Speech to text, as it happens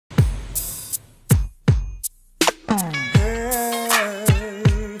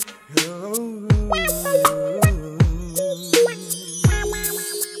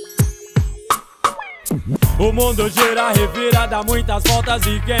mundo gira, revira, dá muitas voltas.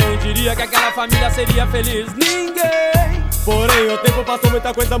 E quem diria que aquela família seria feliz? Ninguém. Porém o tempo passou,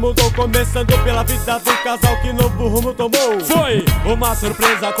 muita coisa mudou, começando pela vida do casal que novo rumo tomou. Foi uma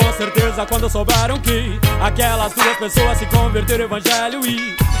surpresa com certeza quando souberam que aquelas duas pessoas se converteram ao evangelho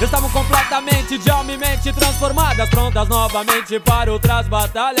e estavam completamente de alma e mente transformadas, prontas novamente para outras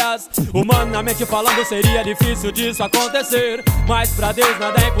batalhas. Humanamente falando seria difícil disso acontecer, mas pra Deus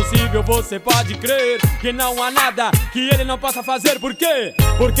nada é impossível, você pode crer que não há nada que Ele não possa fazer. Por quê?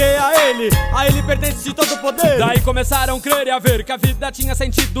 Porque a Ele pertence todo o poder. Daí começaram a crer e a ver que a vida tinha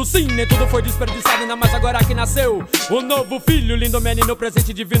sentido sim, nem tudo foi desperdiçado, ainda mais agora que nasceu o novo filho, lindo menino,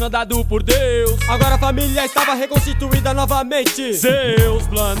 presente divino dado por Deus. Agora a família estava reconstituída novamente. Seus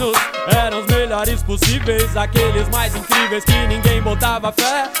planos eram os melhores possíveis, aqueles mais incríveis que ninguém botava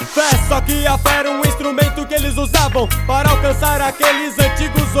fé. Só que a fé era um instrumento que eles usavam para alcançar aqueles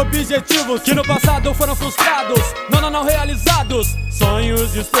antigos objetivos que no passado foram frustrados, não realizados.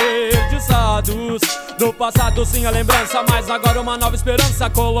 Sonhos desperdiçados. Do passado sim a lembrança, mas agora uma nova esperança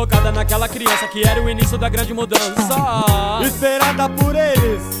colocada naquela criança que era o início da grande mudança, esperada por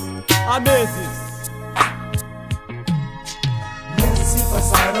eles há meses. Meses se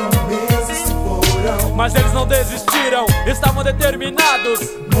passaram, meses se foram, mas eles não desistiram, estavam determinados.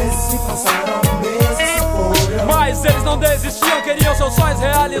 Meses se passaram, meses se foram, mas eles não desistiam, queriam seus sonhos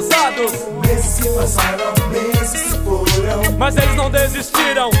realizados. Meses se passaram, meses se foram, mas eles não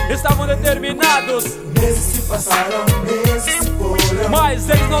desistiram, estavam determinados. Meses se passaram, meses se foram, mas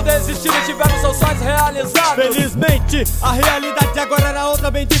eles não desistiram e tiveram seus sonhos realizados. Felizmente, a realidade agora era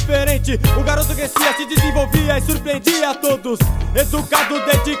outra bem diferente. O garoto crescia, se desenvolvia e surpreendia a todos. Educado,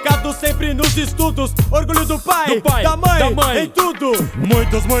 dedicado sempre nos estudos. Orgulho do pai, da mãe, em tudo.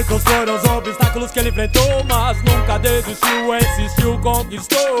 Muitos foram os obstáculos que ele enfrentou, mas nunca desistiu, insistiu,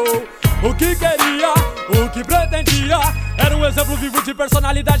 conquistou o que queria, o que pretendia. Era um exemplo vivo de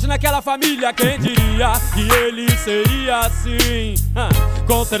personalidade naquela família. Quem diria que ele seria assim?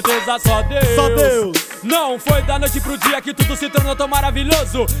 Com certeza só Deus. Não foi da noite pro dia que tudo se tornou tão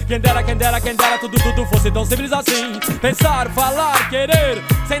maravilhoso. Quem dera, tudo fosse tão simples assim. Pensar, falar, querer,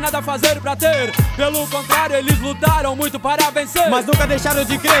 sem nada fazer pra ter. Pelo contrário, eles lutaram muito para vencer, mas nunca deixaram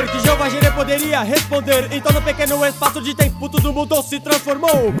de crer que Jeová Jireh poderia responder. Então no pequeno espaço de tempo tudo mudou, se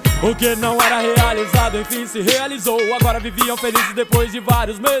transformou. O que não era realizado, enfim se realizou. Agora viviam felizes depois de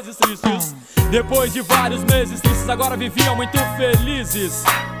vários meses tristes. Depois de vários meses tristes, agora viviam muito felizes.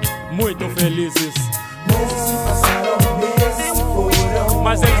 Muito felizes. Meses se passaram, meses se foram,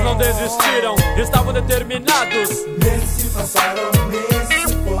 mas eles não desistiram, estavam determinados. Meses se passaram, meses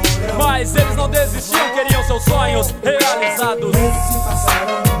se foram, mas eles não desistiam, queriam seus sonhos realizados. Meses se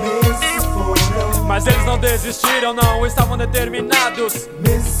passaram, meses se foram, mas eles não desistiram, não estavam determinados.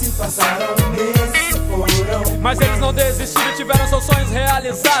 Meses se passaram, meses se foram, mas eles não desistiram e tiveram seus sonhos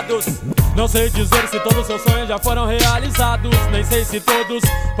realizados. Não sei dizer se todos seus sonhos já foram realizados, nem sei se todos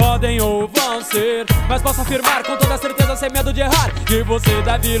podem ou vão ser, mas posso afirmar com toda certeza, sem medo de errar, que você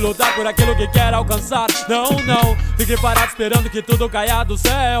deve lutar por aquilo que quer alcançar. Não fique parado esperando que tudo caia do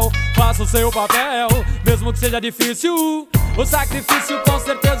céu. Faça o seu papel, mesmo que seja difícil. O sacrifício com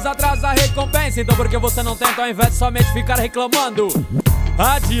certeza traz a recompensa. Então por que você não tenta, ao invés de somente ficar reclamando,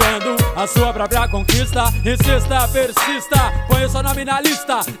 adiando a sua própria conquista? Insista, persista, põe o seu nome na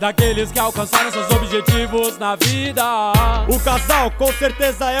lista daqueles que alcançaram seus objetivos na vida. O casal com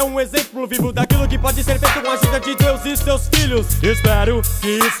certeza é um exemplo vivo daquilo que pode ser feito com a ajuda de Deus e seus filhos. Espero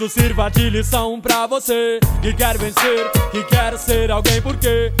que isso sirva de lição pra você que quer vencer, que quer ser alguém,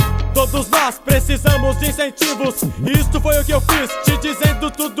 porque todos nós precisamos de incentivos. E isto foi o que eu fiz, te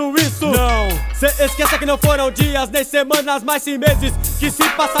dizendo tudo isso. Não cê esqueça que não foram dias, nem semanas, mas sim meses que se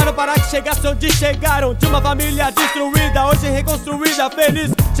passaram para que chegasse onde chegaram. De uma família destruída, hoje reconstruída,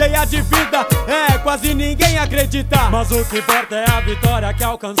 feliz, cheia de vida. Quase ninguém acredita, mas o que importa é a vitória que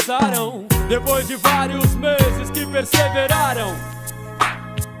alcançaram depois de vários meses que perseveraram.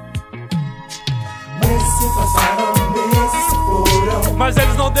 Meses se passaram, meses se foram, mas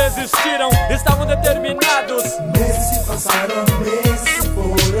eles não desistiram, estavam determinados. Meses se passaram, meses se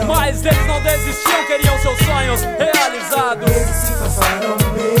foram, mas eles não desistiam, queriam seus sonhos realizados. Meses se passaram,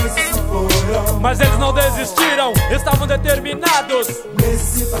 meses se foram, mas eles não desistiram, estavam determinados. Meses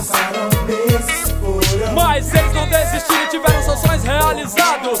se passaram, meses se foram, mas eles não desistiram e tiveram seus sonhos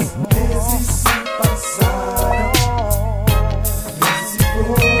realizados. Meses se passaram, meses se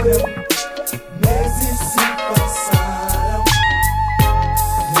foram, meses se passaram,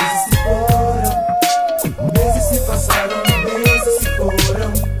 meses se foram, meses se passaram, meses se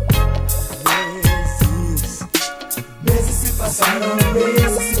foram, meses se passaram,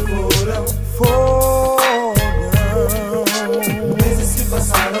 meses se foram,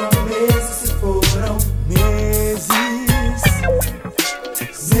 passaram